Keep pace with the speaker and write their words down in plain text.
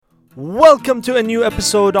Welcome to a new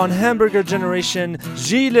episode on Hamburger Generation,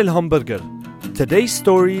 Gilles الهمبرجر. Today's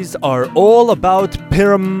stories are all about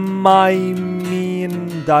pyramid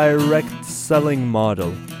direct selling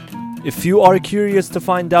model. If you are curious to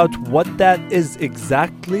find out what that is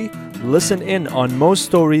exactly, listen in on Mo's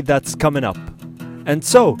story that's coming up. And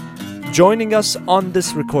so, joining us on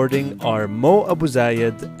this recording are Mo Abu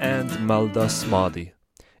Zayed and Malda Smadi.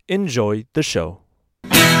 Enjoy the show.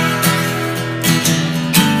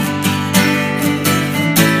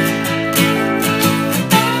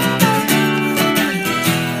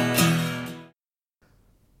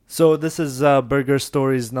 So this is Burger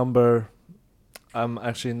Stories number... I'm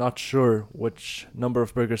actually not sure which number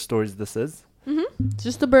of Burger Stories this is.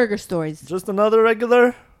 Just the burger stories. Just another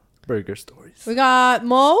regular Burger Stories. We got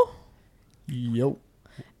Mo Yo.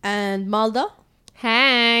 and Malda.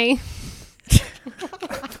 Hey.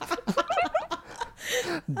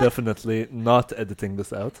 Definitely not editing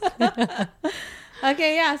this out.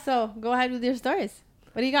 Okay, yeah, so go ahead with your stories.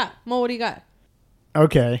 What do you got? Mo, what do you got?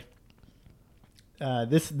 Okay.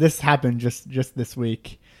 This happened just this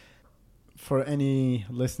week. For any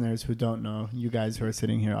listeners who don't know, you guys who are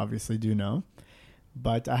sitting here obviously do know.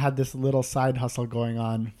 But I had this little side hustle going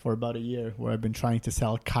on for about a year where I've been trying to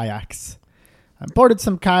sell kayaks. I imported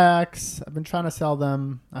some kayaks. I've been trying to sell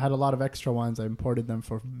them. I had a lot of extra ones. I imported them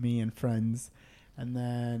for me and friends. And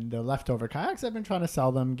then the leftover kayaks, I've been trying to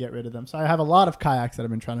sell them, get rid of them. So I have a lot of kayaks that I've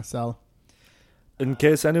been trying to sell. In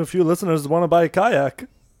case any of you listeners want to buy a kayak.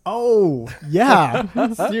 Oh, yeah.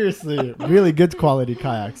 Seriously. Really good quality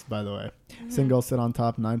kayaks, by the way. Single sit on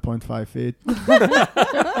top, 9.5 feet.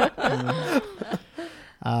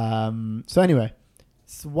 So anyway,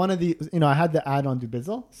 one of the, I had the ad on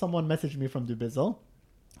Dubizzle. Someone messaged me from Dubizzle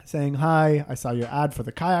saying, "Hi, I saw your ad for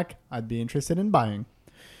the kayak. I'd be interested in buying."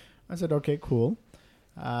 I said, "Okay, cool."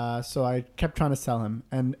 So I kept trying to sell him.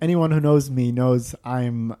 And anyone who knows me knows I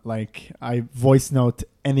voice note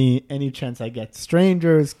any chance I get.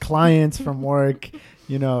 Strangers, clients from work,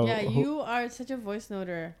 Yeah, you are such a voice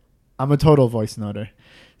noter. I'm a total voice noter.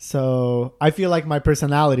 So I feel like my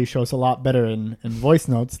personality shows a lot better in voice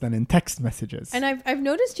notes than in text messages. And I've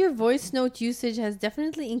noticed your voice note usage has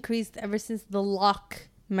definitely increased ever since the lock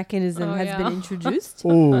mechanism has been introduced.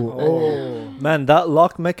 Oh. Man, that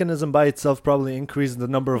lock mechanism by itself probably increased the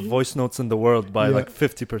number of voice notes in the world by like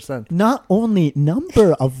 50%. Not only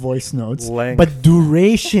number of voice notes, Length. but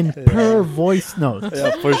duration per voice note.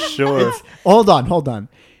 Yeah, for sure. Hold on.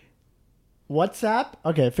 WhatsApp,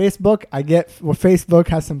 okay, Facebook. I get Facebook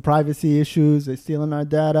has some privacy issues. They're stealing our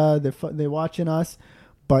data. They're watching us.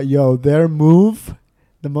 But their move,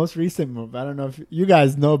 the most recent move, I don't know if you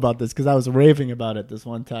guys know about this because I was raving about it this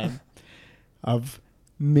one time, of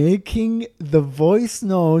making the voice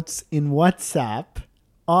notes in WhatsApp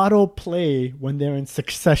autoplay when they're in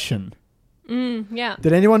succession. Yeah.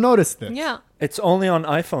 Did anyone notice this? Yeah. It's only on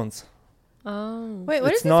iPhones. Oh. Wait,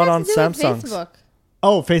 what It's does not this have on to do with Samsungs. Facebook?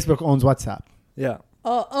 Oh, Facebook owns WhatsApp. Yeah.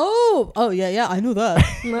 Oh, yeah, I knew that.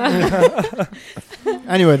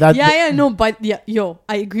 Anyway, that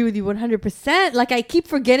I agree with you 100%. Like, I keep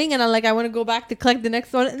forgetting and I want to go back to collect the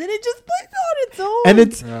next one and then it just plays on its own. and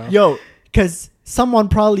it's because someone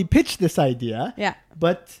probably pitched this idea. Yeah.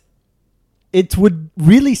 But it would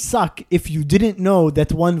really suck if you didn't know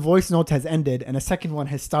that one voice note has ended and a second one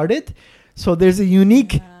has started. So there's a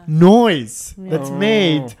unique noise that's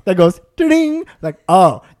made that goes ding, like,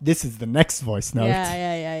 oh, this is the next voice note.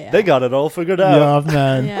 Yeah. They got it all figured out. Yeah,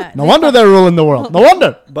 man. Yeah. No wonder they're ruling the world. No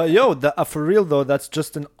wonder. But for real though, that's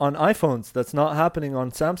just on iPhones. That's not happening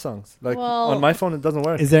on Samsungs. Like on my phone, it doesn't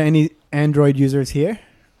work. Is there any Android users here?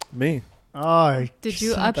 Me. Oh, Did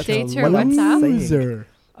you such a update your WhatsApp? loser.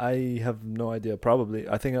 I have no idea. Probably.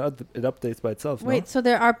 I think it updates by itself. Wait, no? so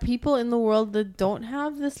there are people in the world that don't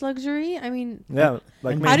have this luxury? I mean, Yeah.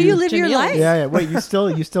 Like And me. how do you live your Jamil. life? Yeah. Wait, you still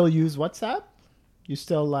use WhatsApp? You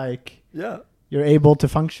still Yeah. you're able to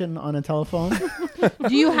function on a telephone?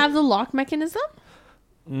 Do you have the lock mechanism?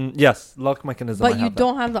 Yes, lock mechanism. But I you have that.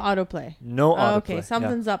 don't have the autoplay. No autoplay. Okay,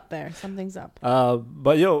 something's up there. Something's up.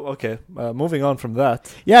 But okay. Moving on from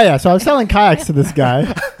that. Yeah. So I was selling kayaks to this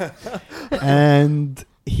guy, and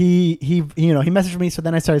he messaged me. So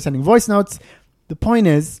then I started sending voice notes. The point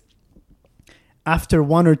is, after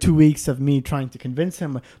 1 or 2 weeks of me trying to convince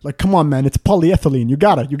him, like, come on, man, it's polyethylene. You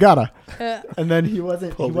gotta. And then he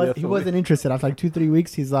wasn't interested. After like 2-3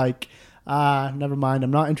 weeks, he's like, never mind.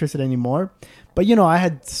 I'm not interested anymore. But, I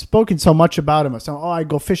had spoken so much about him. I was saying, I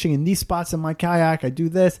go fishing in these spots in my kayak. I do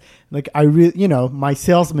this. Like, I really, my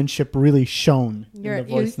salesmanship really shone in the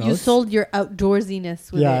voice notes. You sold your outdoorsiness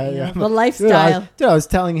with it. Yeah. The lifestyle. I was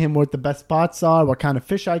telling him what the best spots are, what kind of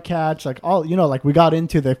fish I catch. Like, all, like we got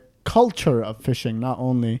into the culture of fishing. Not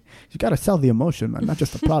only you got to sell the emotion, man, not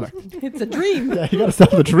just the product. It's a dream. Yeah, you got to sell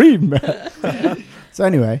the dream, man. So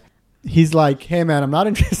anyway, he's like, hey, man, I'm not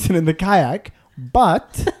interested in the kayak,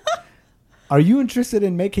 but are you interested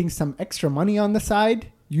in making some extra money on the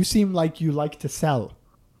side? You seem like you like to sell.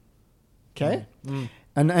 Okay?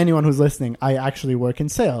 And anyone who's listening, I actually work in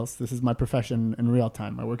sales. This is my profession in real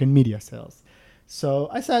time. I work in media sales. So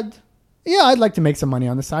I said, yeah, I'd like to make some money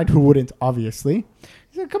on the side. Who wouldn't, obviously?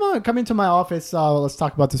 He said, come on, come into my office. Let's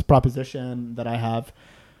talk about this proposition that I have.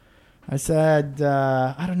 I said,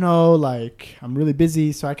 I don't know, like, I'm really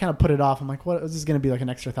busy. So I kind of put it off. I'm like, what is this going to be, like an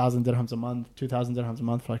extra 1,000 dirhams a month, 2,000 dirhams a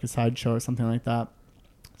month for like a side show or something like that,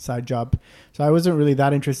 side job. So I wasn't really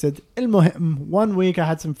that interested. Ilmuhim, 1 week I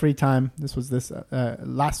had some free time. This was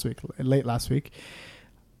last week, late last week.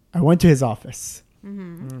 I went to his office.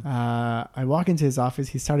 I walk into his office.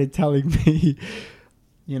 He started telling me,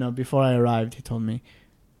 before I arrived, he told me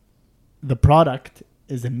the product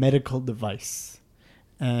is a medical device.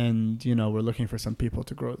 And, we're looking for some people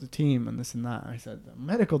to grow the team and this and that. I said,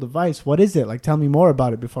 medical device, what is it? Like, tell me more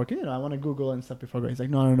about it before, I want to Google and stuff before. He's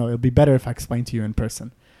like, no. It'll be better if I explain to you in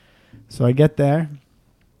person. So I get there.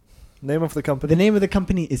 Name of the company? The name of the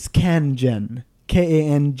company is Kangen.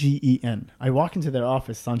 Kangen. I walk into their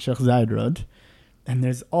office on Sheikh Zayed Road. And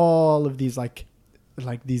there's all of these like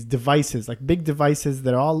these devices, like big devices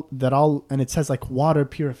that all, and it says like water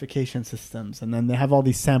purification systems. And then they have all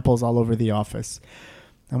these samples all over the office.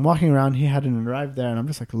 I'm walking around. He hadn't arrived there, and I'm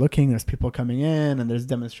just like looking. There's people coming in, and there's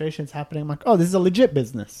demonstrations happening. I'm like, oh, this is a legit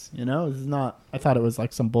business, This is not. I thought it was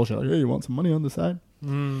like some bullshit. Like, hey, you want some money on the side?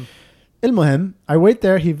 Ilmuhim, I wait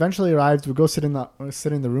there. He eventually arrives. We go sit in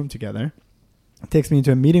the room together. He takes me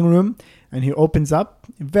into a meeting room, and he opens up.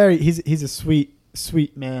 He's a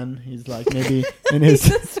sweet man. He's like maybe in his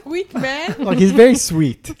He's a sweet man. like he's very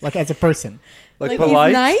sweet, like as a person. Like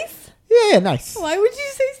polite? He's nice? Yeah, nice. Why would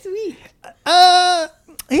you say sweet?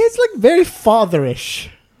 He's like very fatherish.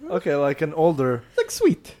 Okay, like an older... Like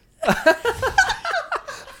sweet.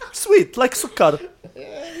 Sweet, like sukkar.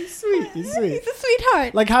 He's sweet. He's sweet. He's a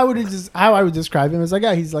sweetheart. Like how I would describe him is like,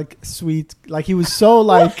 yeah, he's like sweet. Like he was so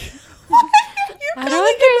like... I don't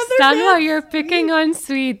understand why you're picking on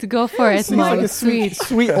sweet. Go for it, He's like Mom. a sweet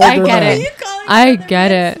older I get man. it. I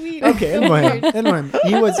get it. Okay,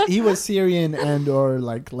 Ilmuhim. He was Syrian and or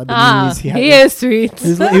like Lebanese. He is sweet. He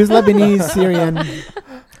was Lebanese, Syrian.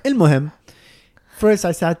 Ilmuhim. First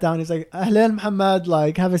I sat down. He's like, Ahlan Muhammad,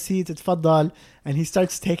 like have a seat, اتفضل. And he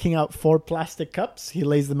starts taking out 4 plastic cups. He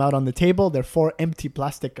lays them out on the table. They're 4 empty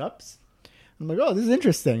plastic cups. I'm like, oh, this is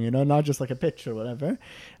interesting, not just like a pitch or whatever.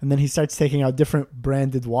 And then he starts taking out different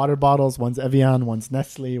branded water bottles. One's Evian, one's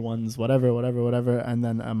Nestle, one's whatever. And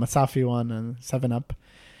then a Masafi one and 7-Up.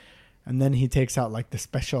 And then he takes out like the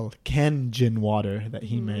special Kangen water that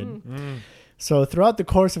he made. So throughout the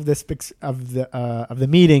course of this of the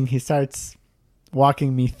meeting, he starts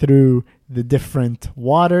walking me through the different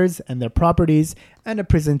waters and their properties and a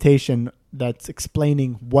presentation that's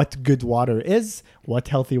explaining what good water is, what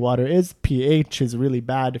healthy water is. pH is really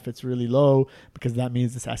bad if it's really low because that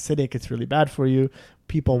means it's acidic. It's really bad for you.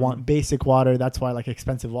 People want basic water. That's why like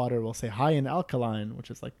expensive water will say high in alkaline, which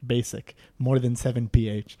is like basic, more than 7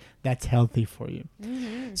 pH. That's healthy for you.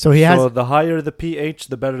 So So the higher the pH,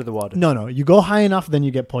 the better the water. No. You go high enough, then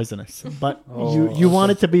you get poisonous. But you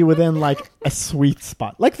want it to be within like a sweet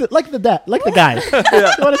spot, like the guy.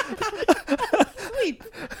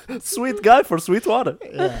 Sweet guy for sweet water.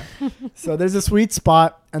 Yeah. So there's a sweet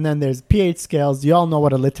spot, and then there's pH scales. Do you all know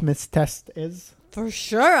what a litmus test is? For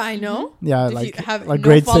sure, I know. Yeah, Did like you have like no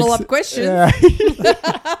grade follow-up 6 questions? Yeah.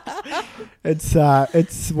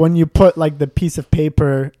 It's when you put like the piece of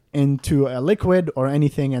paper into a liquid or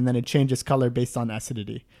anything, and then it changes color based on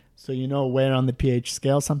acidity. So you know where on the pH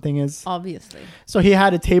scale something is. Obviously. So he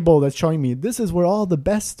had a table that's showing me this is where all the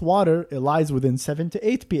best water lies within 7 to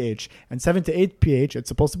 8 pH. And 7 to 8 pH, it's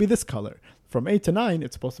supposed to be this color. From 8 to 9,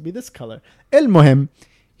 it's supposed to be this color. Ilmuhim,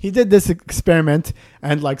 he did this experiment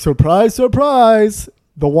and like, surprise,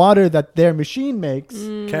 the water that their machine makes,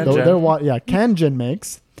 Kangen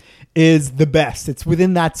makes, is the best. It's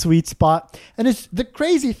within that sweet spot. And it's the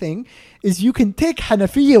crazy thing is you can take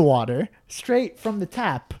Hanafiya water straight from the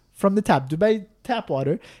tap, Dubai tap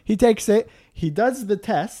water. He takes it, he does the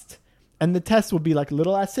test, and the test will be like a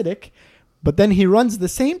little acidic, but then he runs the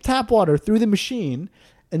same tap water through the machine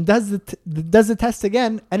and does the test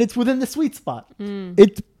again, and it's within the sweet spot.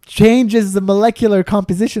 It changes the molecular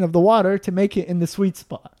composition of the water to make it in the sweet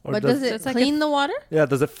spot. Or But does it It's like clean the water? Yeah,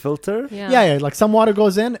 does it filter? Yeah, like some water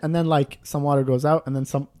goes in, and then like some water goes out, and then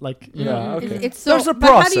some like Yeah, okay. It's so. There's a But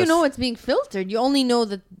how do you process. know it's being filtered? You only know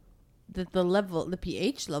that that the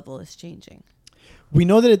pH level is changing. We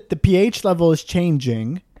know that the pH level is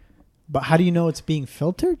changing, but how do you know it's being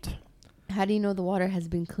filtered? How do you know the water has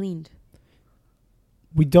been cleaned?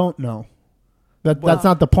 We don't know. That's Well,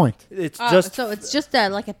 not the point. It's So it's just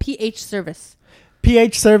like a pH service.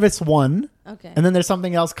 pH service 1, Okay. and then there's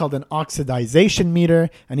something else called an oxidization meter,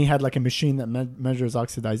 and he had like a machine that measures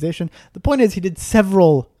oxidization. The point is he did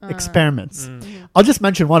several experiments. I'll just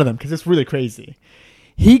mention one of them because it's really crazy.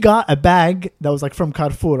 He got a bag that was like from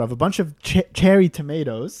Carrefour of a bunch of cherry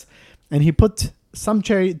tomatoes, and he put some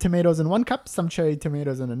cherry tomatoes in one cup, some cherry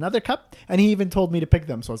tomatoes in another cup, and he even told me to pick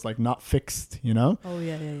them, so it's like not fixed, you know? Oh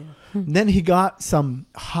yeah. Then he got some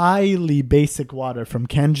highly basic water from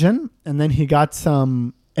Kangen, and then he got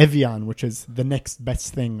some Evian, which is the next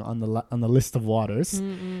best thing on the list of waters.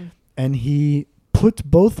 And he put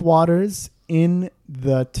both waters in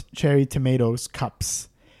the cherry tomatoes cups.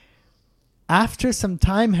 After some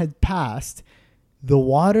time had passed, the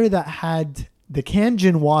water that had the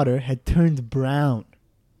Kangen water had turned brown.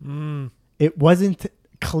 It wasn't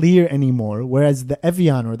clear anymore, whereas the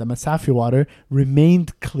Evian or the Masafi water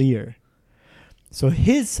remained clear. So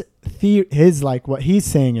his like what he's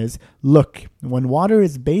saying is, look, when water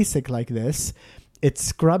is basic like this, it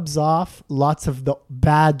scrubs off lots of the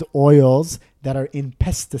bad oils that are in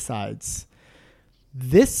pesticides.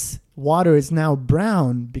 This water is now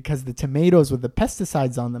brown because the tomatoes with the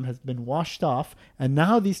pesticides on them has been washed off, and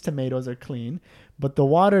now these tomatoes are clean. But the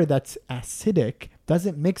water that's acidic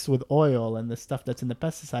doesn't mix with oil and the stuff that's in the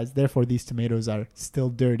pesticides. Therefore, these tomatoes are still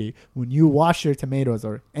dirty. When you wash your tomatoes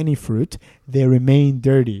or any fruit, they remain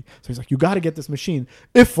dirty. So he's like, you got to get this machine,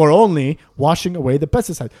 if for only washing away the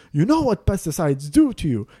pesticides. You know what pesticides do to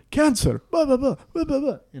you? Cancer, blah, blah, blah, blah, blah,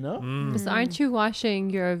 blah. You know? Because aren't you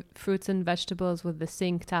washing your fruits and vegetables with the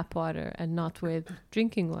sink tap water and not with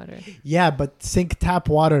drinking water? Yeah, but sink tap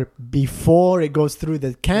water before it goes through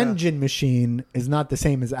the Kangen machine is not the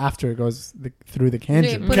same as after it goes through the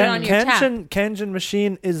Kangen. Put it on your tap. Kangen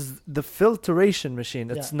machine is the filtration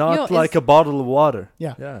machine. It's Yeah. not Yo, like a bottle of water.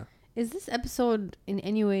 Yeah. Yeah. Is this episode in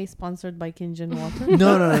any way sponsored by Kangen water?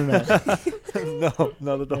 No. No,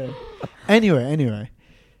 not at all. Yeah. Anyway.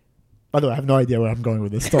 By the way, I have no idea where I'm going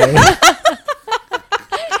with this story.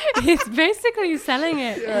 He's basically selling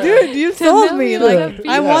it. Dude, you sold me. million Like,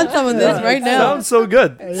 people. I want some of this right now. Sounds so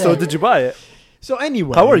good. Yeah. So did you buy it? So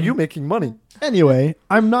anyway. How are you making money? Anyway,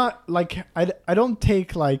 I'm not like, I don't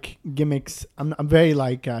take like gimmicks. I'm very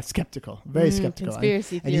like skeptical. Very skeptical.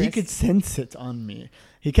 Conspiracy And he theorist. could sense it on me.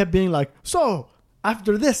 He kept being like, so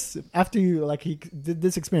after you like he did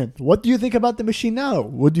this experiment, what do you think about the machine now?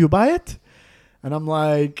 Would you buy it? And I'm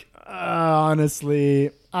like,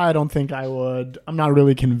 honestly, I don't think I would. I'm not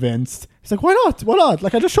really convinced. He's like, why not? Why not?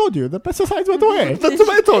 Like I just showed you, the pesticides went away. The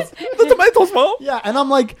tomatoes, mom. Yeah, and I'm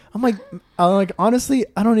like, honestly,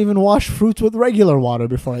 I don't even wash fruits with regular water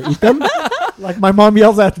before I eat them. Like my mom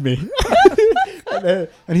yells at me, and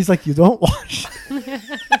he's like, you don't wash.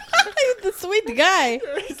 The sweet guy.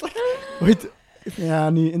 He's like, wait,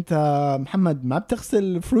 يعني أنت محمد ما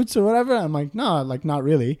بتغسل fruits or whatever? I'm like, no, like not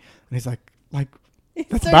really. And he's like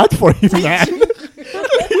that's bad for you, man.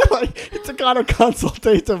 He took on a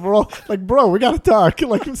consultative role. Like, bro, we gotta talk.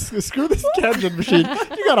 Like, screw this Kangen machine.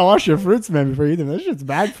 You gotta wash your fruits, man, before you eat them. That shit's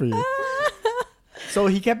bad for you. So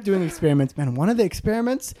he kept doing experiments, man. One of the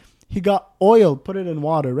experiments, he got oil, put it in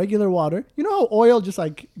water, regular water. You know how oil just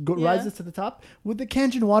like rises to the top? With the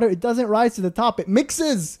Kangen water, it doesn't rise to the top. It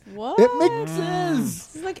mixes. What? It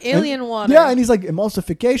mixes. It's like alien water. Yeah, and he's like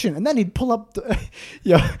emulsification, and then he'd pull up,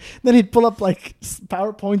 then he'd pull up like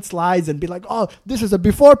PowerPoint slides and be like, "Oh, this is a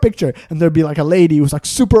before picture," and there'd be like a lady who's like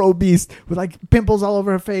super obese with like pimples all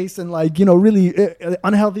over her face and like really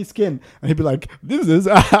unhealthy skin, and he'd be like, "This is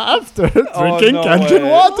after drinking no Kangen way.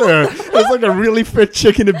 water." It's like a really fit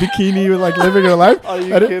chick in a bikini with like living her life. Are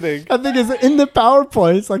you And kidding? I think it's in the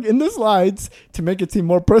PowerPoints, like in the slides, to make it seem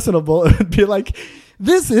more personable. It would be like,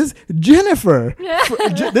 this is Jennifer.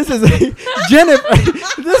 This is Jennifer.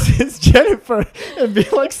 This is Jennifer. And be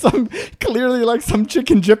like clearly like some chick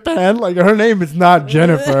in Japan. Like her name is not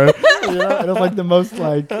Jennifer. You know? And it's like the most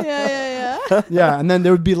like, Yeah. yeah. And then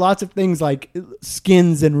there would be lots of things like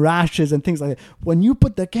skins and rashes and things like that. When you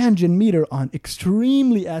put the Kangen meter on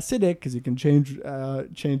extremely acidic, because you can change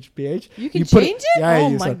pH. You can put change it? Oh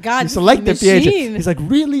you my God, You this select the is a pH. machine. It's like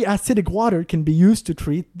really acidic water can be used to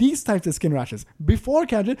treat these types of skin rashes before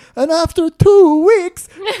Kangen, and after 2 weeks,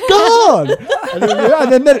 gone.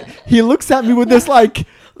 and then he looks at me with this like.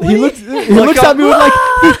 He looks at me with like,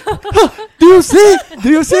 do you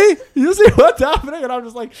see what's happening? And I'm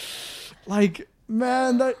just like,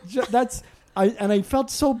 man, I felt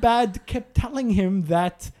so bad. Kept telling him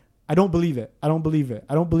that I don't believe it. I don't believe it.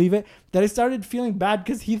 I don't believe it. Then I started feeling bad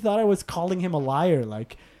because he thought I was calling him a liar.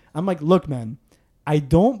 Like, I'm like, look, man, I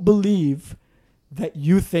don't believe that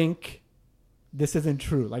you think this isn't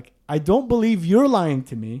true. Like, I don't believe you're lying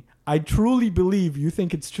to me. I truly believe you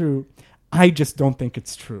think it's true. I just don't think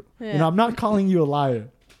it's true. Yeah. You know, I'm not calling you a liar.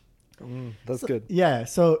 That's good. Yeah,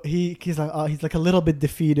 so he's like a little bit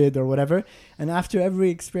defeated or whatever. And after every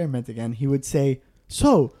experiment again, he would say,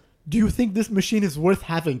 so, do you think this machine is worth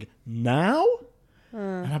having now?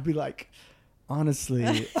 And I'd be like,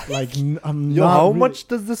 honestly, like, I'm Yo, not how really- much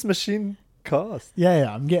does this machine cost?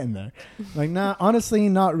 Yeah, I'm getting there. Like, nah, honestly,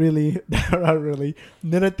 not really. Not really.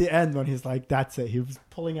 And then at the end, when he's like, that's it, he was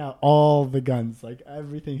pulling out all the guns, like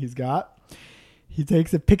everything he's got. He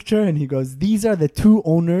takes a picture and he goes, these are the two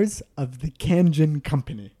owners of the Kangen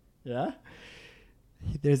company. Yeah?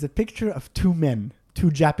 There's a picture of two men,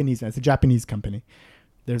 two Japanese men. It's a Japanese company.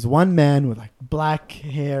 There's one man with like black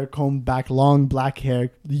hair, combed back, long black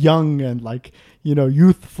hair, young and like, you know,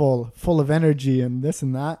 youthful, full of energy and this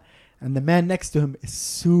and that. And the man next to him is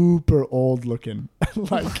super old looking.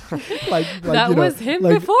 like That you know, was him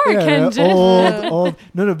like, before, Kenjin. Old.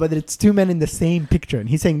 No, but it's two men in the same picture. And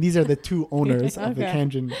he's saying these are the two owners of the Okay.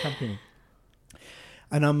 Kangen company.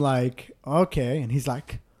 And I'm like, okay. And he's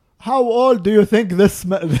like, how old do you think this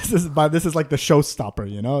this is? But this is like the showstopper,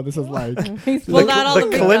 you know? This is like... He's pulled out all the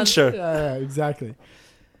big guns. clincher. Yeah, exactly.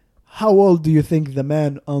 How old do you think the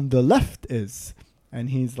man on the left is? And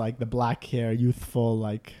he's like the black hair, youthful,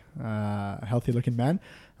 like healthy looking man.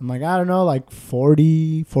 I'm like, I don't know, like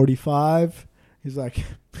 40, 45. He's like,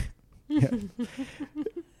 yeah.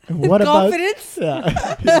 What about... Confidence. Yeah.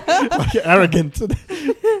 Like arrogant. And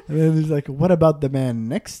then he's like, what about the man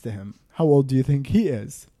next to him? How old do you think he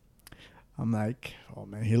is? I'm like, oh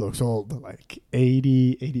man, he looks old, like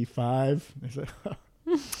 80, 85. He's like,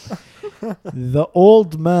 the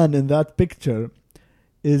old man in that picture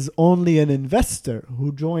is only an investor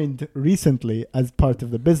who joined recently as part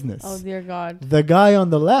of the business. Oh dear God. The guy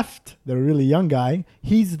on the left, the really young guy,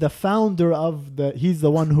 he's the founder of he's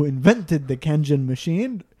the one who invented the Kangen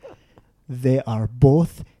machine. They are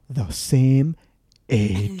both the same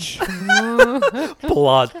age.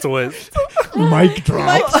 Plot twist. Mic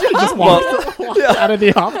drop. Just walked out of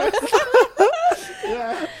the office.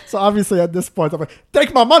 Yeah. So obviously at this point, I'm like,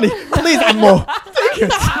 take my money, please, Ammo. Take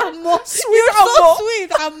it. Ammo. Sweet You're Ammo. so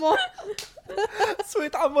sweet, Ammo.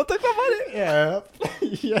 Sweet, I'm gonna take my money. Yeah.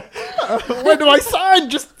 Yeah. Where do I sign?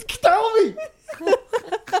 Just tell me.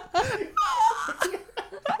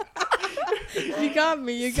 You got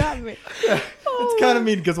me. You got me. It's kind of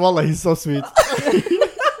mean because wallah, he's so sweet.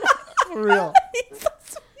 For real.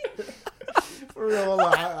 For real,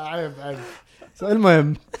 wallah. I so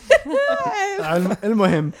المهم.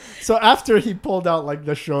 So after he pulled out like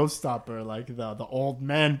the showstopper, like the old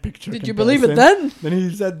man picture. Did you believe it then? Then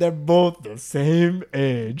he said they're both the same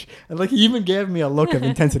age, and like he even gave me a look of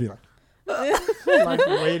intensity, like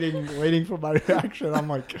waiting for my reaction. I'm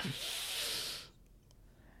like,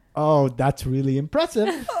 oh, that's really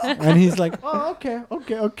impressive. And he's like, oh,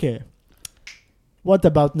 okay. What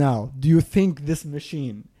about now? Do you think this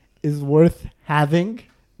machine is worth having?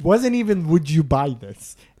 Wasn't even would you buy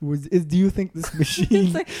this? Do you think this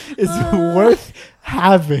machine like, is worth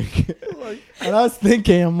having? And I was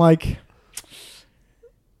thinking, I'm like,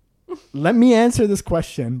 let me answer this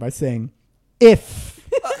question by saying, if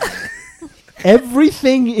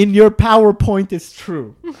everything in your PowerPoint is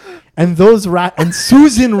true, and and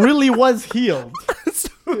Susan really was healed.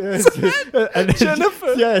 And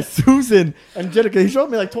Jennifer. Yeah, Susan and Jenica. He showed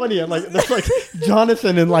me like 20, and like there's like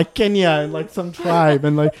Jonathan in like Kenya and like some tribe,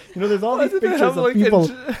 and like you know there's all Why these do they pictures have, of like,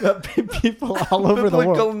 people all over the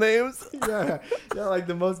biblical world. names. Yeah, like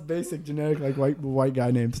the most basic generic like white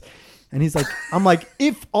guy names. And he's like, I'm like,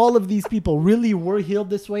 if all of these people really were healed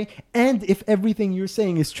this way, and if everything you're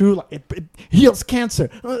saying is true, like it heals cancer,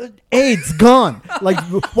 AIDS gone. Like,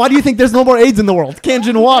 why do you think there's no more AIDS in the world?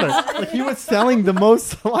 Kangen water. Like he was selling the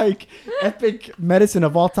most like epic medicine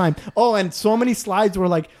of all time. Oh, and so many slides were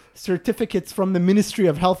like certificates from the Ministry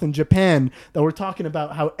of Health in Japan that were talking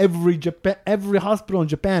about how every hospital in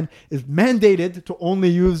Japan is mandated to only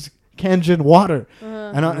use Kangen water.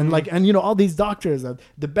 And you know all these doctors at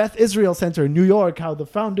the Beth Israel Center in New York, how the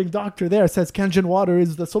founding doctor there says Kangen water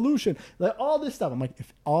is the solution, like all this stuff. I'm like,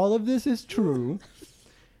 if all of this is true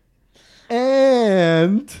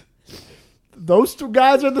and those two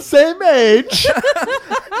guys are the same age,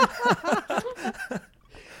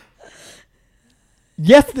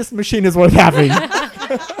 yes, this machine is worth having.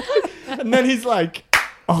 And then he's like,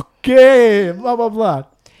 okay, blah blah blah.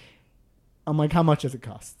 I'm like, how much does it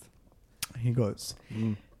cost? He goes,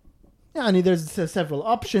 Yani there's several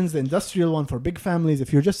options. The industrial one for big families.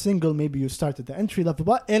 If you're just single, maybe you start at the entry level.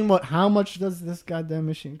 But how much does this goddamn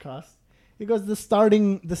machine cost? He goes, the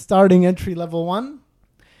starting entry level one,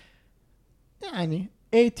 yani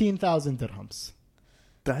 18,000 dirhams.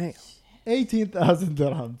 Damn. 18,000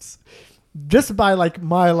 dirhams. Just by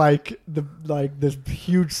this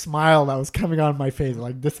huge smile that was coming on my face,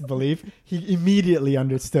 like disbelief, he immediately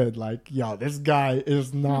understood, like, yo, this guy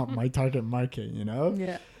is not my target market, you know?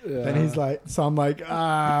 Yeah. And he's like, so I'm like, He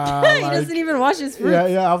like, doesn't even wash his fruit.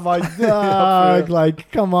 yeah, I'm like, dog, like,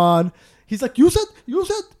 come on. He's like, you said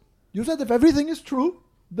if everything is true,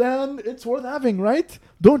 then it's worth having, right?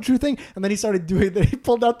 Don't you think? And then he started doing that. He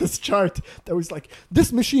pulled out this chart that was like,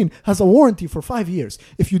 this machine has a warranty for 5 years.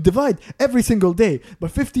 If you divide every single day by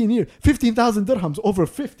 15,000 dirhams over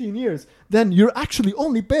 15 years, then you're actually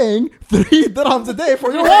only paying 3 dirhams a day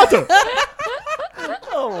for your water.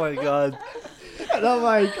 Oh my god. And I'm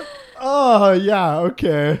like, oh, yeah,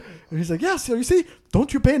 okay. And he's like, yeah, so you see,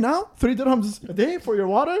 don't you pay now 3 dirhams a day for your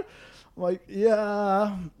water? I'm like,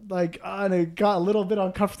 yeah, like, and it got a little bit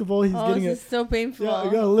uncomfortable. He's getting this it. is so painful. Yeah,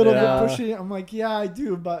 it got a little bit Yeah. pushy. I'm like, yeah, I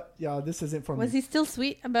do, but yeah, this isn't for me. Was he still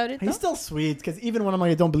sweet about it? He's though? still sweet, because even when I'm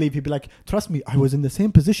like, I don't believe, he'd be like, trust me, I was in the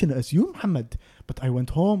same position as you, Muhammad, but I went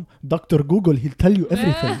home. Dr. Google, he'll tell you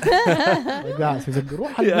everything. Like that. So he's like,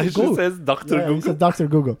 "روح على Yeah, he Google." just says Dr. Yeah, he Google. said Dr.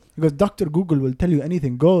 Google. He goes, Dr. Google will tell you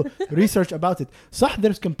anything. Go research about it. صح,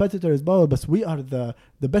 there's competitors, but we are the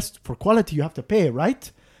best for quality. You have to pay,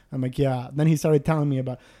 right? I'm like, yeah. Then he started telling me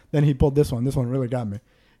then he pulled this one. This one really got me.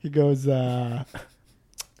 He goes, let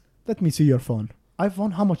me see your phone.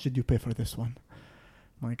 iPhone, how much did you pay for this one?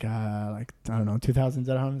 I'm like, I don't know, 2,000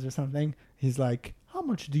 dirhams or something. He's like, how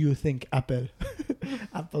much do you think Apple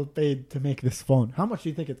paid to make this phone? How much do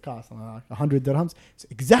you think it cost? I'm like, 100 dirhams. So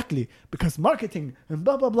exactly, because marketing and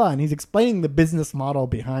blah, blah, blah. And he's explaining the business model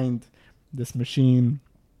behind this machine.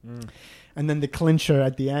 And then the clincher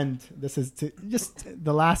at the end, this is just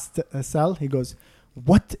the last cell. He goes,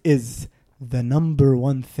 what is the number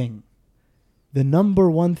one thing? The number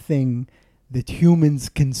one thing that humans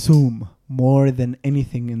consume more than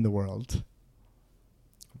anything in the world?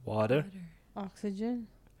 Water. Oxygen.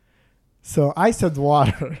 So I said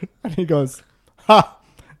water. And he goes,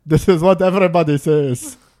 this is what everybody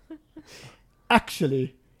says.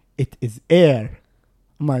 Actually, it is air.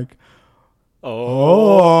 I'm like,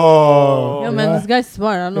 oh. Yo, man, yeah. this guy's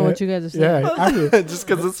smart. I don't know Yeah. what you guys are saying. Yeah, actually, Just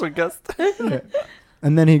because it's a guest. yeah.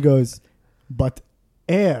 And then he goes, but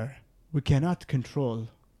air, we cannot control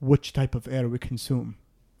which type of air we consume.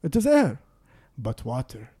 It is air. But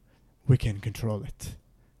water, we can control it.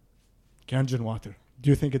 Ganjan water. Do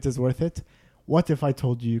you think it is worth it? What if I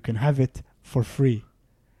told you can have it for free?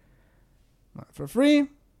 For free?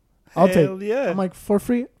 I'll Hell take. yeah. I'm like, for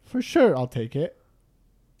free? For sure, I'll take it.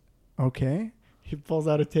 Okay. He pulls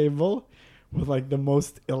out a table with like the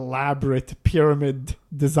most elaborate pyramid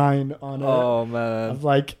design on it. Oh man. Of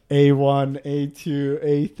like A1, A2,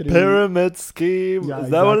 A3. Pyramid scheme. Yeah, Is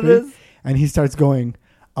that what it exactly. is? And he starts going,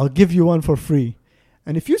 I'll give you one for free.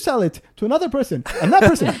 And if you sell it to another person, and that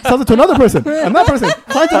person sells it to another person, and that person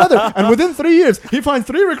finds another, and within 3 years, he finds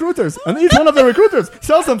 3 recruiters, and each one of the recruiters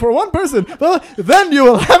sells them for one person, well, then you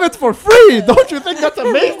will have it for free. Don't you think that's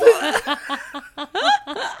amazing? So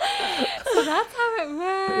that's how it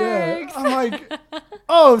Yeah. works. I'm like,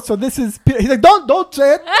 oh, so this is... He's like, don't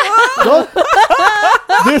say it. Don't.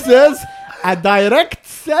 This is a direct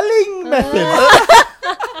selling method.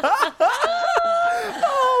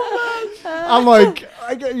 I'm like,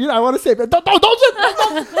 I want to say, but don't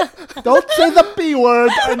say the B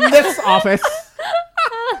word in this office.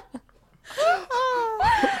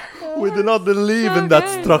 We do not believe in that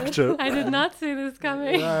Okay. structure. I did not see this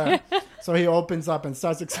coming. Yeah. So he opens up and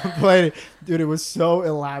starts explaining. Dude, it was so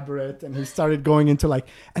elaborate. And he started going into like,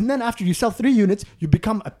 and then after you sell 3 units, you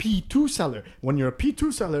become a P2 seller. When you're a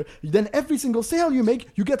P2 seller, then every single sale you make,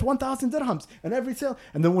 you get 1,000 dirhams. And every sale.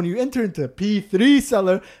 And then when you enter into P3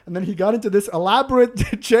 seller, and then he got into this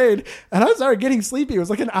elaborate chain. And I started getting sleepy. It was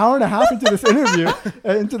like an hour and a half into this interview,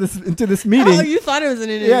 into this meeting. Oh, you thought it was an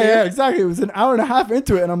interview. Yeah, exactly. It was an hour and a half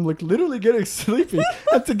into it, and I'm like literally getting sleepy.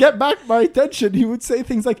 And to get back my attention, he would say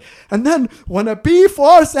things like, and then when a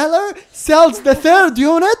P4 seller sells the 3rd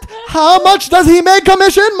unit, how much does he make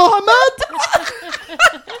commission, Mohammed?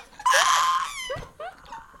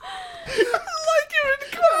 Like you're in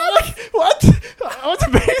class. What? I want to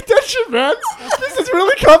pay attention, man. This is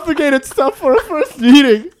really complicated stuff for a first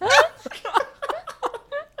meeting.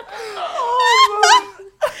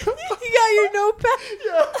 You got your notepad.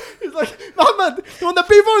 Yeah, he's like, Mohammed, when the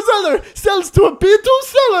P4 seller sells to a P2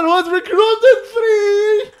 seller who has recruited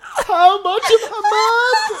 3, how much,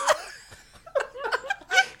 Mohammed?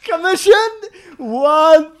 commission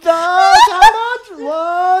 1,000. How much?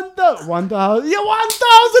 1,000. Yeah,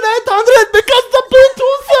 1,800 because the P2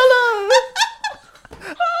 seller.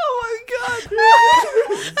 Oh my god!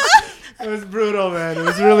 It was brutal, man. It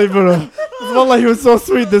was really brutal. Wallah, he was so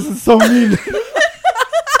sweet. This is so mean.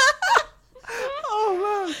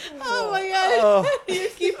 Oh my god. You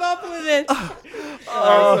keep up with it.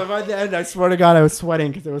 So by the end, I swear to God, I was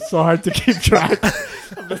sweating because it was so hard to keep track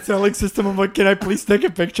of the selling system. I'm like, can I please take a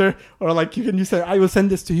picture? Or like, you say, I will send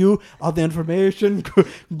this to you, all the information.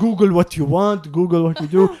 Google what you want. Google what you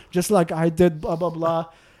do. Just like I did, blah, blah, blah.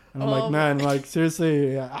 And I'm like, man, like,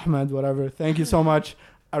 seriously, Ahmed, whatever. Thank you so much.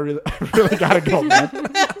 I really gotta go, man.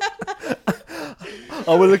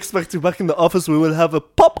 I will expect you back in the office. We will have a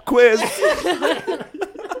pop quiz.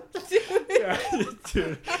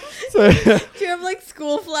 Dude. So, Do you have like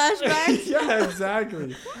school flashbacks? yeah,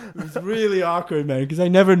 exactly. It was really awkward, man, because I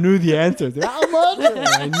never knew the answers. How much?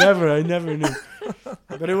 I never knew.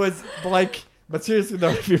 But it was like, but seriously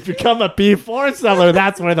though, if you become a P4 seller,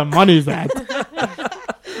 that's where the money's at.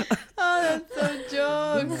 Oh, that's so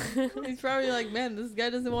jokes. He's probably like, man, this guy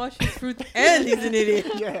doesn't wash his fruit and he's an idiot.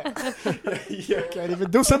 Yeah. You can't even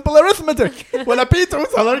do simple arithmetic. When a P2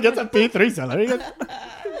 seller gets a P3 seller,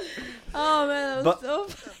 Oh man, that was so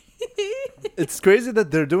funny. It's crazy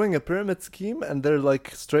that they're doing a pyramid scheme and they're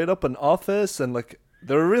like straight up an office and like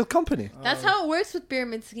they're a real company. That's how it works with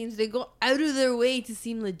pyramid schemes. They go out of their way to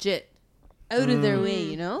seem legit. Out of their way,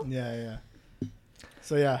 you know? Yeah.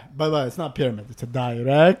 So yeah, but it's not pyramid. It's a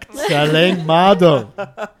direct selling model.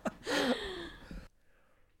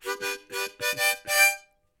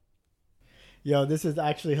 Yo, this is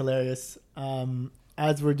actually hilarious.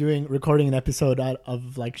 As we're recording an episode out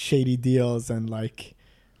of like shady deals and like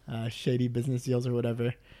shady business deals or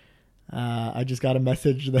whatever, I just got a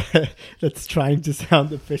message that's trying to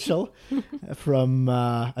sound official from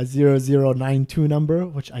a 0092 number,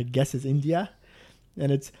 which I guess is India. And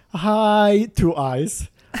it's, hi, 2 eyes.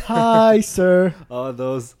 Hi, sir. Oh,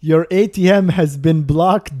 those. Your ATM has been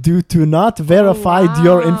blocked due to not verified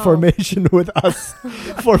your information with us.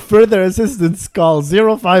 For further assistance, call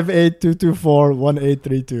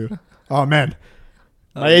 058-224-1832. Oh, man.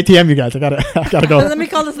 My ATM, you guys. I gotta go. Let me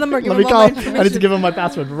call this number. Let me call. I need to give him my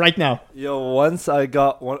password right now. Yo, once I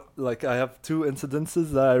got one, like I have 2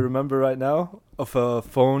 incidences that I remember right now of a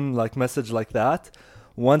phone like message like that.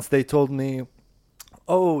 Once they told me,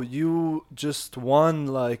 oh, you just won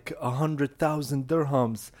like 100,000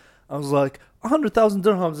 dirhams. I was like, 100,000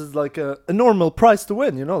 dirhams is like a normal price to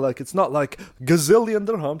win, you know, like it's not like gazillion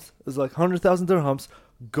dirhams. It's like 100,000 dirhams.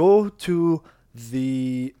 Go to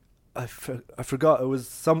the, I forgot, it was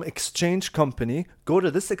some exchange company. Go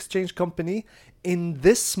to this exchange company in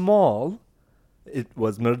this mall. It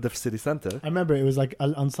was Mirdif City Center. I remember it was like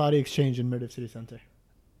Al Ansari Exchange in Mirdif City Center.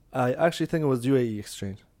 I actually think it was UAE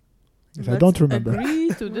Exchange. If I don't remember. Agree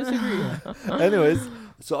to disagree. Anyways,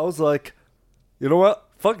 so I was like, you know what?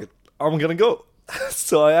 Fuck it. I'm going to go.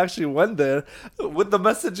 So I actually went there with the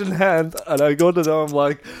message in hand and I go to them. I'm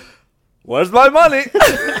like, where's my money?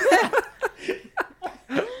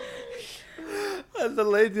 And the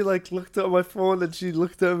lady like looked at my phone and she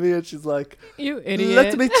looked at me and she's like, You idiot.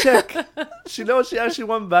 let me check. She actually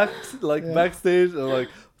went back backstage and like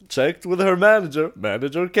checked with her manager.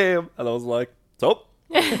 Manager came and I was like, so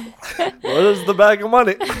where's the bag of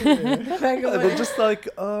money? And they're just like,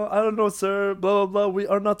 I don't know, sir, blah, blah, blah. We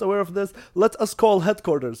are not aware of this. Let us call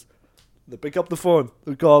headquarters. They pick up the phone.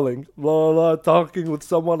 They're calling, blah, blah, blah, talking with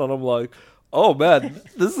someone. And I'm like, oh, man,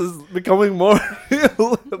 this is becoming more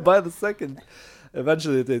real by the second.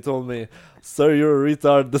 Eventually, they told me, sir, you're a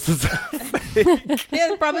retard. This is fake.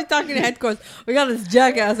 Yeah, probably talking to headquarters. We got this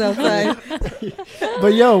jackass outside.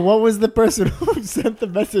 But yo, what was the person who sent the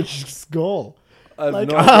message's goal? I have Like,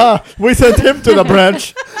 no idea. we sent him to the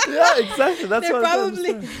branch. Yeah, exactly. That's They're what I don't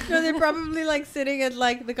probably understand. they're probably like sitting at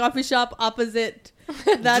like the coffee shop opposite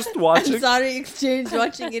that Just watching. Ansari exchange,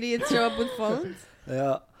 watching idiots show up with phones.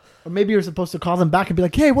 Yeah. Or maybe you're supposed to call them back and be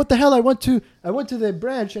like, hey, what the hell? I went to the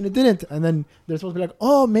branch and it didn't. And then they're supposed to be like,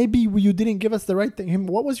 oh, maybe you didn't give us the right thing.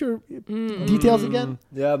 What was your details again?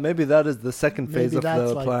 Yeah, maybe that is the second phase Maybe of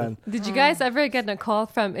that's the like plan. Did you guys ever get a call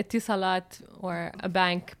from Etisalat or a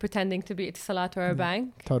bank pretending to be Etisalat or a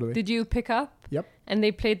bank? Totally. Did you pick up? Yep. And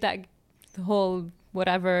they played that the whole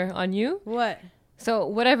whatever on you? What? So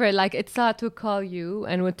whatever, like Etisalat would call you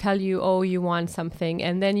and would tell you, oh, you want something.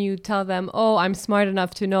 And then you tell them, oh, I'm smart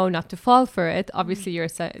enough to know not to fall for it. Obviously, you're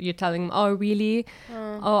telling them, oh, really?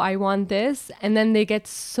 Oh, I want this. And then they get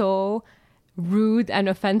so rude and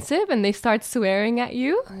offensive, and they start swearing at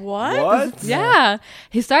you. What? Yeah.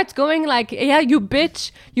 He starts going like, yeah, you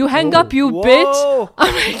bitch. You hang up, you Whoa. bitch.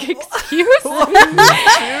 I'm like, excuse me.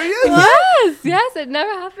 Yes, it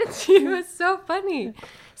never happened to you. It's so funny.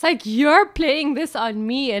 It's like, you're playing this on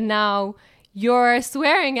me, and now you're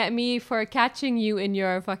swearing at me for catching you in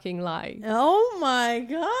your fucking lie. Oh my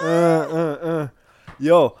god.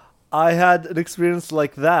 Yo, I had an experience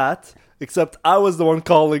like that, except I was the one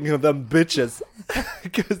calling them bitches.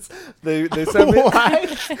 Because they sent me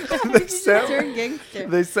Turn gangster.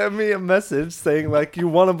 they sent me a message saying like, you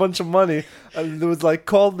want a bunch of money, and it was like,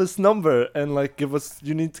 call this number and like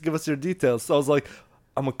you need to give us your details. So I was like,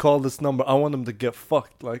 I'm gonna call this number. I want them to get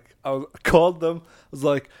fucked. Like I called them. I was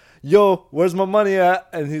like, yo, where's my money at?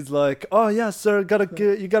 And he's like, oh yeah, sir,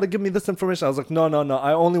 you gotta give me this information. I was like, no,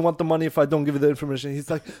 I only want the money if I don't give you the information. He's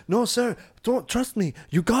like, no, sir, don't trust me.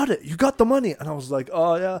 You got it. You got the money. And I was like,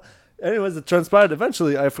 oh yeah. Anyways, it transpired.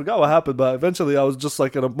 Eventually, I forgot what happened, but eventually I was just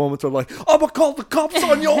like in a moment of like, I'm gonna call the cops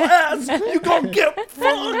on your ass. You gonna get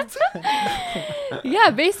fucked. Yeah,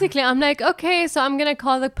 basically, I'm like, okay, so I'm gonna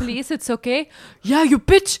call the police. It's okay. Yeah, you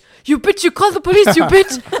bitch. You call the police, you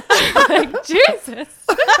bitch. I'm like, Jesus.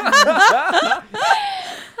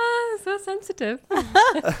 So sensitive.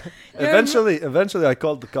 Eventually, I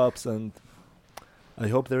called the cops, and I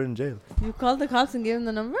hope they're in jail. You called the cops and gave them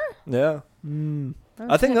the number? Yeah.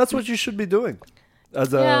 I think that's what you should be doing.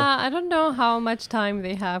 Yeah, I don't know how much time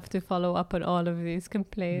they have to follow up on all of these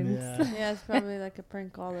complaints. Yeah, it's probably like a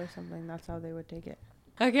prank call or something. That's how they would take it.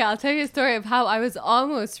 Okay, I'll tell you a story of how I was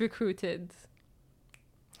almost recruited.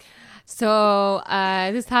 So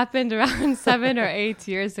this happened around 7 or 8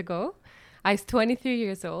 years ago. I was 23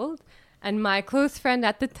 years old, and my close friend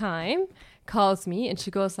at the time calls me, and she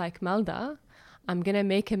goes like, Melda, I'm gonna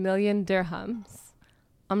make 1 million dirhams.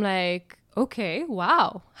 I'm like, okay,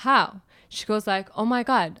 wow, how? She goes like, oh my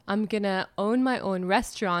God, I'm gonna own my own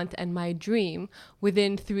restaurant and my dream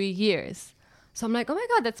within 3 years. So I'm like, oh my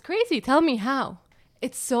God, that's crazy. Tell me how.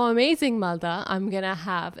 It's so amazing, Malda. I'm gonna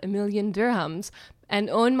have 1 million dirhams and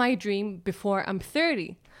own my dream before I'm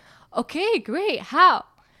 30. Okay, great. How?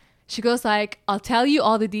 She goes like, I'll tell you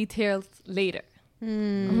all the details later.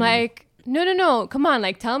 I'm like, no, come on.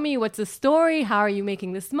 Like, tell me what's the story? How are you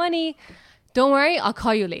making this money? Don't worry, I'll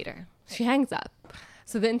call you later. She hangs up.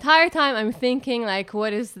 So the entire time I'm thinking like,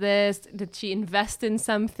 what is this? Did she invest in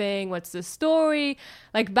something? What's the story?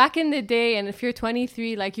 Like back in the day, and if you're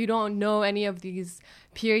 23, like you don't know any of these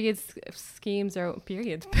schemes or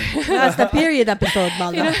periods. That's the period episode,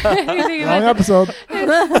 Malda. Wrong episode.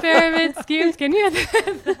 Pyramid schemes. Can you?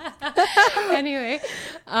 Anyway,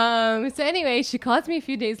 so anyway, she calls me a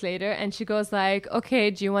few days later, and she goes like,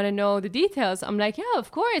 "Okay, do you want to know the details?" I'm like, "Yeah,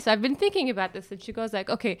 of course. I've been thinking about this." And she goes like,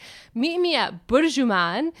 "Okay, meet me at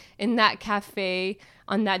Burjuman in that cafe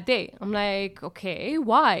on that day." I'm like, "Okay,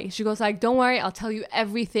 why?" She goes like, "Don't worry, I'll tell you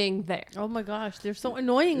everything there." Oh my gosh, they're so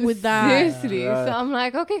annoying with that. Seriously. So I'm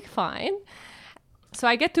like, okay, fine. So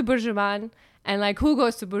I get to Burjuman, and like, who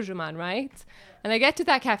goes to Burjuman, right? And I get to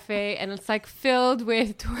that cafe, and it's like filled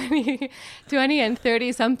with 20 and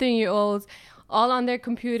 30 something year olds, all on their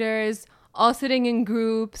computers, all sitting in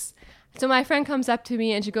groups. So my friend comes up to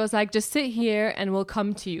me and she goes like, "Just sit here and we'll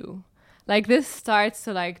come to you." Like this starts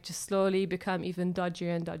to like just slowly become even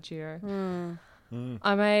dodgier and dodgier.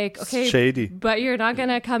 I'm like, okay, shady. But you're not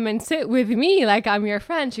gonna come and sit with me like I'm your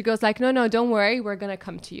friend. She goes like, no, don't worry, we're gonna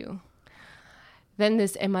come to you. Then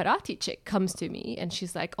this Emirati chick comes to me, and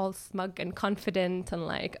she's like all smug and confident and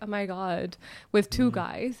like, oh my God, with two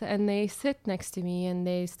guys. And they sit next to me and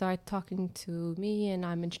they start talking to me, and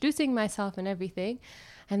I'm introducing myself and everything.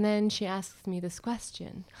 And then she asks me this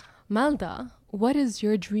question: "Malda, what is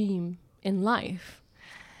your dream in life?"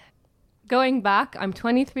 Going back, I'm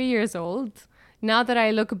 23 years old. Now that I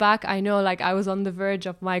look back, I know like I was on the verge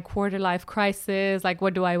of my quarter life crisis. Like,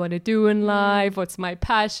 what do I want to do in life? What's my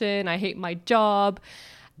passion? I hate my job.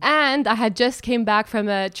 And I had just came back from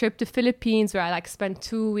a trip to Philippines where I like spent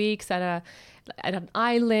 2 weeks at an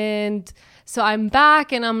island. So I'm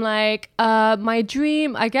back and I'm like, my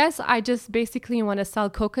dream, I guess I just basically want to sell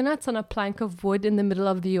coconuts on a plank of wood in the middle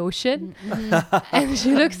of the ocean. And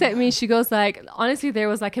she looks at me, she goes like, honestly, there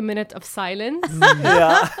was like a minute of silence.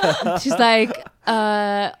 Yeah. She's like,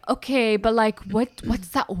 okay, but like, what's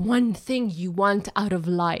that one thing you want out of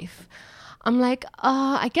life? I'm like,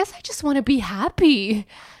 I guess I just want to be happy.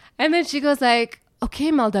 And then she goes like,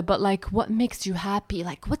 okay, Malda, but like, what makes you happy?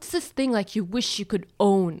 Like, what's this thing like you wish you could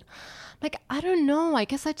own? Like, I don't know. I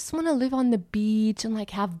guess I just want to live on the beach and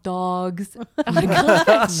like have dogs. And, like, all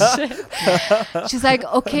that shit. She's like,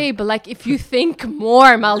 okay, but like if you think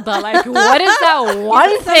more, Melda, like what is that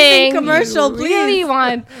one thing commercial, you really please.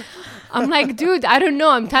 want? I'm like, dude, I don't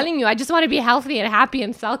know. I'm telling you, I just want to be healthy and happy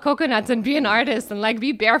and sell coconuts and be an artist and like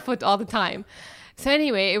be barefoot all the time. So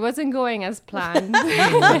anyway, it wasn't going as planned.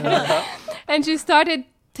 And she started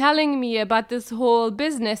telling me about this whole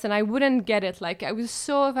business and I wouldn't get it. Like, it was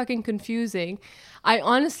so fucking confusing. I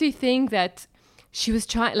honestly think that she was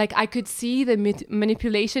trying, like, I could see the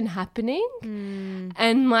manipulation happening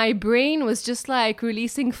and my brain was just like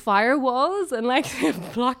releasing firewalls and like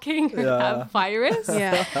blocking that virus.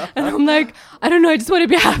 Yeah. And I'm like, I don't know, I just want to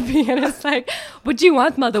be happy. And it's like, what do you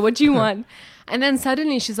want, Melda? What do you want? And then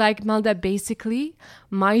suddenly she's like, Melda, basically,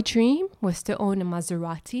 my dream was to own a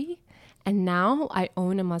Maserati. And now I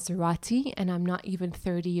own a Maserati and I'm not even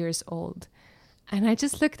 30 years old. And I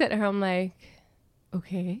just looked at her. I'm like,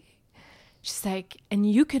 okay. She's like, and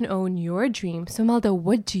you can own your dream. So Melda,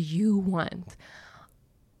 what do you want?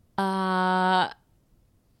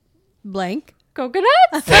 Blank.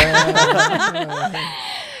 Coconuts.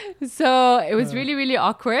 So it was really, really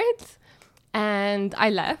awkward. And I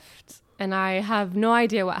left. And I have no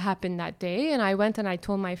idea what happened that day. And I went and I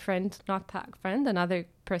told my friend, not that friend, another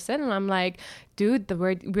person. And I'm like, dude, the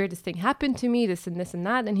weirdest thing happened to me, this and this and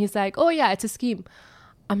that. And he's like, oh yeah, it's a scheme.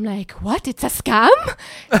 I'm like, what? It's a scam?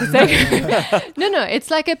 He's like, no, it's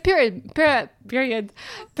like a pyramid scheme.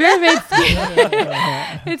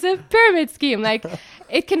 It's a pyramid scheme. Like,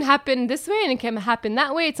 it can happen this way and it can happen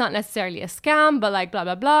that way. It's not necessarily a scam, but like blah,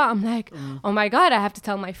 blah, blah. I'm like, oh my God, I have to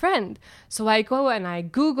tell my friend. So I go and I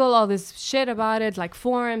Google all this shit about it, like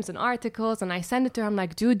forums and articles, and I send it to her. I'm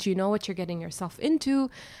like, dude, do you know what you're getting yourself into?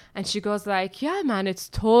 And she goes like, yeah, man, it's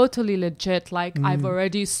totally legit. Like, I've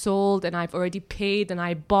already sold and I've already paid and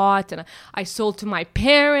I bought and I sold to my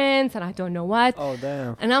parents and I don't know what. Oh,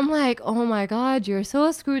 damn. And I'm like, oh my God, you're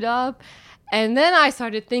so screwed up. And then I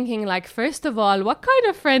started thinking, like, first of all, what kind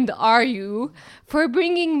of friend are you for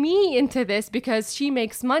bringing me into this? Because she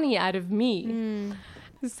makes money out of me.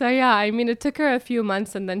 So, yeah, I mean, it took her a few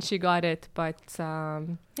months and then she got it. But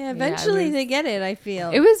Eventually they get it, I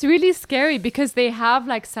feel. it was really scary because they have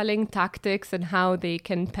like selling tactics and how they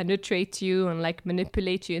can penetrate you and like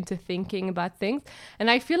manipulate you into thinking about things.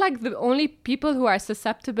 And I feel like the only people who are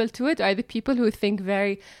susceptible to it are the people who think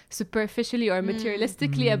very superficially or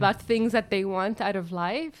materialistically about things that they want out of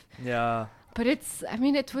life. Yeah. But it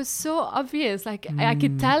was so obvious. Like, I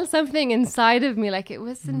could tell something inside of me, like it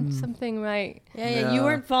wasn't something right. Yeah, you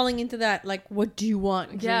weren't falling into that, like, what do you want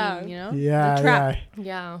dream, Yeah. you know? Yeah, The trap. yeah.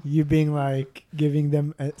 Yeah. You being like giving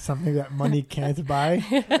them something that money can't buy.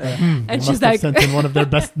 And she's must have like, sent in one of their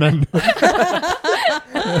best men.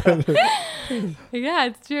 yeah,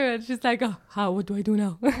 it's true. And she's like, oh, what do I do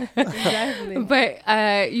now? Exactly.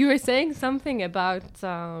 But you were saying something about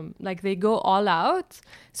like they go all out.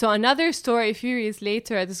 So another story, a few years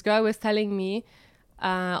later, this girl was telling me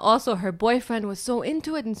also her boyfriend was so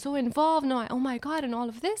into it and so involved. No, oh my God, and all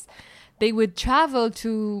of this. They would travel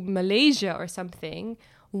to Malaysia or something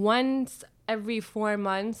once every 4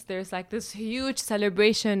 months. There's like this huge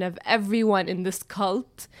celebration of everyone in this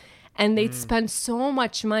cult. And they'd spend so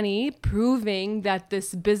much money proving that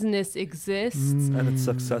this business exists. And it's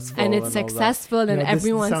successful. And it's all that. successful and Yeah, this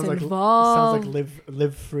everyone's sounds like, involved. Sounds like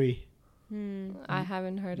live free. I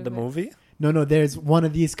haven't heard of The it. movie? No, there's one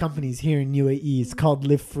of these companies here in UAE. It's called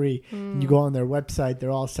Live Free. And you go on their website, they're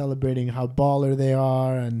all celebrating how baller they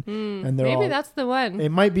are, and they're Maybe all. that's the one. It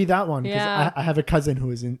might be that one because Yeah. I have a cousin who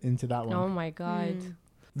is into that one. Oh my God.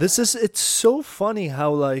 It's so funny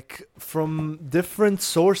how, like, from different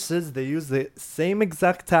sources, they use the same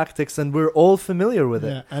exact tactics and we're all familiar with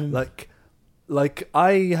it. Yeah, and Like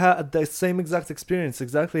I had the same exact experience,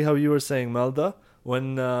 exactly how you were saying, Melda,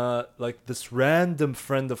 when, like, this random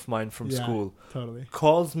friend of mine from yeah, school totally.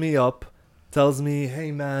 calls me up, tells me,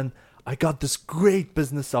 hey, man, I got this great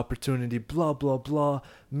business opportunity, blah, blah, blah.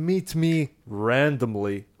 Meet me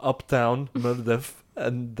randomly uptown, Maldives.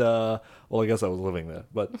 And, well, I guess I was living there,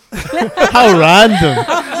 but How random!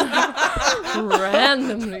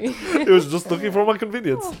 Randomly. he was just looking for my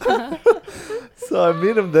convenience. So I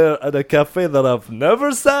meet him there at a cafe that I've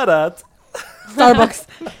never sat at. Starbucks.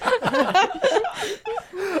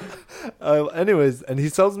 Anyways, and he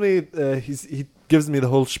tells me, he gives me the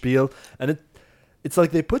whole spiel, and it's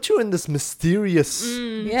like they put you in this mysterious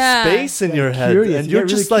Yeah. space in Yeah, your head, curious. and You you're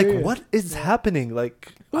get just really like, curious. what is happening?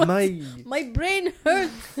 Like, am I... My brain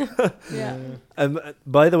hurts. Yeah. And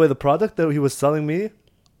by the way, the product that he was selling me,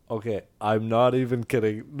 okay, I'm not even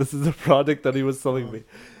kidding. This is the product that he was selling me.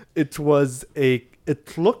 It was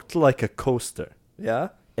it looked like a coaster, yeah,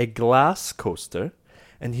 a glass coaster,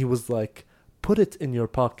 and he was like, "Put it in your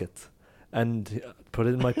pocket," and put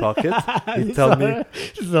it in my pocket. He'd tell me,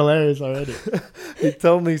 This is hilarious already. he'd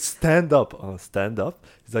tell me, "Stand up." Oh, stand up.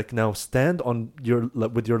 He's like, "Now stand on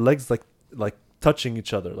with your legs like touching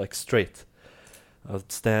each other, like straight." I'll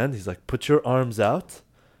stand. He's like, "Put your arms out."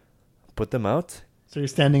 Put them out. So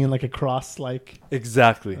you're standing in like a cross, like.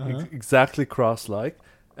 Exactly. Uh-huh. Exactly cross-like.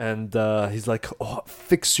 And he's like, "Oh,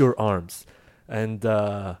 fix your arms." And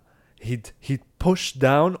he'd push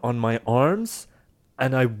down on my arms,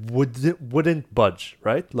 and I wouldn't budge,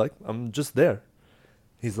 right? Like, I'm just there.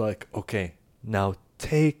 He's like, "Okay, now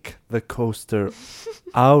take the coaster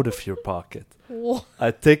out of your pocket." Whoa.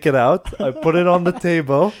 I take it out, I put it on the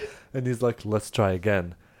table, and he's like, "Let's try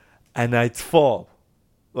again." And I'd fall.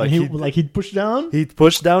 Like he'd push down. He'd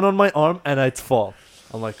push down on my arm, and I'd fall.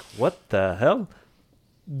 I'm like, "What the hell?"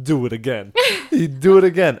 Do it again. He'd do it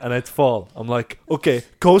again, and I'd fall. I'm like, "Okay,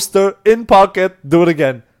 coaster in pocket, do it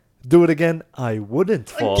again." Do it again. I wouldn't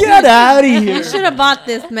fall. Get out of You here! should have bought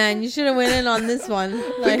this, man. You should have went in on this one.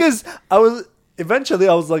 Like, Because I was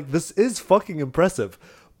like, "This is fucking impressive,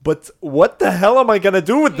 but what the hell am I gonna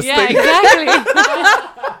do with this Yeah, thing?" exactly.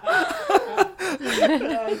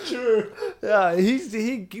 True. Yeah,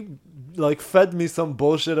 he like fed me some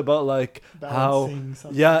bullshit about like how Balancing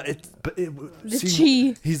something. the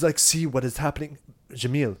see, chi. he's like, "See what is happening,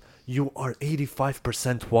 Jamil, you are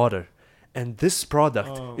 85% water, and this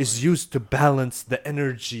product is used to balance the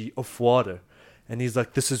energy of water." And he's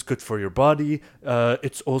like, "This is good for your body.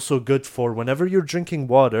 It's also good for whenever you're drinking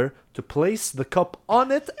water to place the cup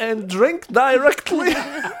on it and drink directly."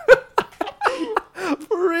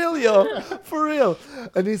 For real, yo. For real.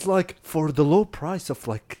 And he's like, "For the low price of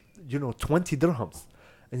 20 dirhams.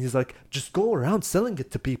 And he's like, "Just go around selling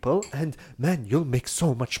it to people, and man, you'll make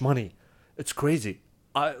so much money. It's crazy.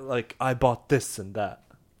 I bought this and that."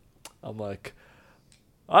 I'm like,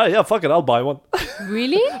 yeah, fuck it, I'll buy one."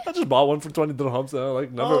 Really? I just bought one for 20 dirhams, and I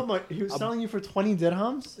never. Oh my! He was selling you for 20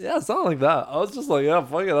 dirhams. Yeah, something like that. I was just like, "Yeah,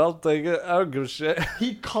 fuck it, I'll take it. I don't give a shit."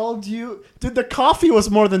 He called you. Dude, the coffee was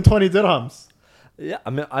more than 20 dirhams. Yeah,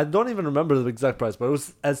 I mean, I don't even remember the exact price, but it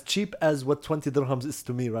was as cheap as what 20 dirhams is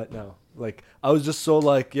to me right now. Like, I was just so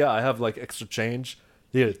like, yeah, I have like extra change.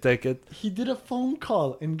 Here, take it. He did a phone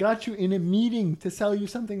call and got you in a meeting to sell you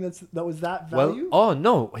something that was that value. Well, oh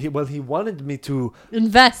no, he wanted me to,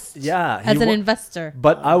 Invest. yeah, As an investor.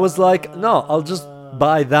 but I was like, "No, I'll just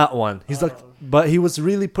buy that one." He's like, but he was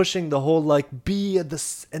really pushing the whole like be at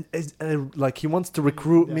this and like he wants to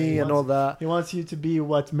recruit Yeah, me he and wants- all that. He wants you to be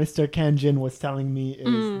what Mr. Kanjin was telling me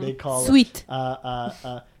is they call Sweet.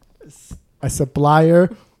 a supplier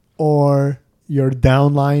or your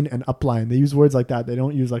downline and upline. They use words like that. They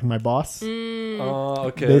don't use like my boss. Oh,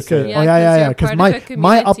 okay. They say, okay. Yeah, "Oh 'cause yeah, you're because part of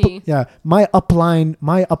a my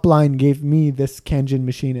upline gave me this Kanjin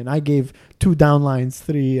machine, and I gave 2 downlines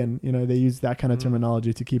 3, and they use that kind of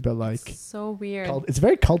terminology to keep it like So weird. it's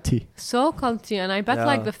very culty. So culty. And I bet Yeah.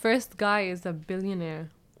 like the first guy is a billionaire.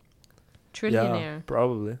 Trillionaire. Yeah,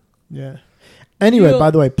 probably. Yeah. Anyway, Yo.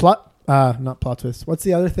 by the way, not plot twist. What's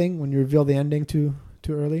the other thing when you reveal the ending too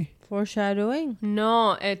early? Foreshadowing.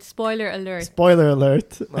 No, it's spoiler alert. Spoiler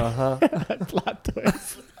alert. Uh-huh. Plot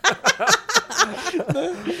twist.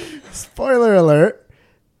 Spoiler alert.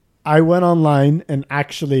 I went online and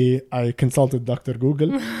actually I consulted Dr. Google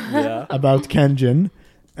Yeah. about Kanjin,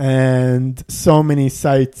 and so many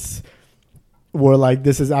sites were like,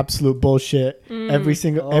 "This is absolute bullshit." Every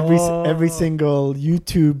single every single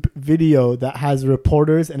YouTube video that has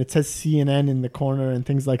reporters and it says CNN in the corner and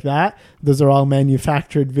things like that, those are all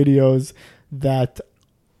manufactured videos that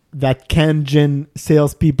Kanjin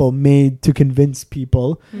salespeople made to convince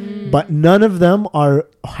people, but none of them are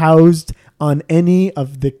housed on any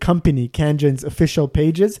of the company Kanjin's official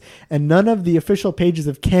pages, and none of the official pages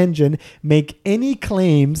of Kanjin make any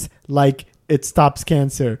claims like it stops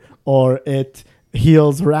cancer or it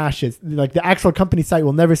heals rashes. Like the actual company site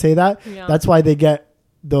will never say that. Yeah. That's why they get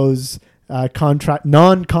those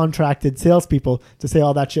non-contracted salespeople to say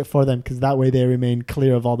all that shit for them, because that way they remain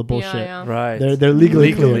clear of all the bullshit. Yeah, yeah. Right. They're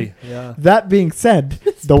legally clear. Yeah. That being said,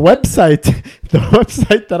 the website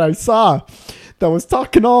that I saw that was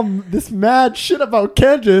talking all this mad shit about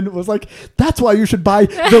Kanjin was like, "That's why you should buy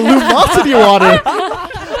the Lumosity water."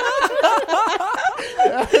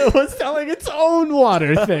 It was selling its own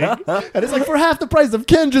water thing, and it's like, "For half the price of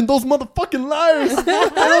Kanjin, those motherfucking liars, they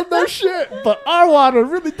don't know shit. But our water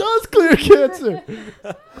really does clear cancer."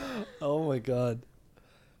 Oh my god.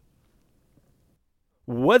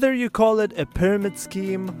 Whether you call it a pyramid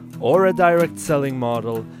scheme or a direct selling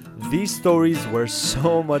model, These stories were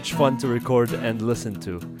so much fun to record and listen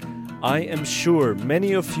to. I am sure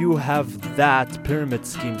many of you have that pyramid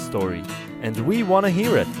scheme story, and we want to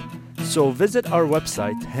hear it. So visit our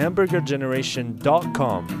website,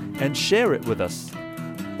 hamburgergeneration.com, and share it with us.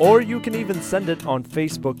 Or you can even send it on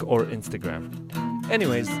Facebook or Instagram.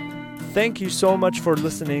 Anyways, thank you so much for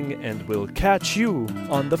listening, and we'll catch you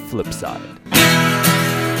on the flip side.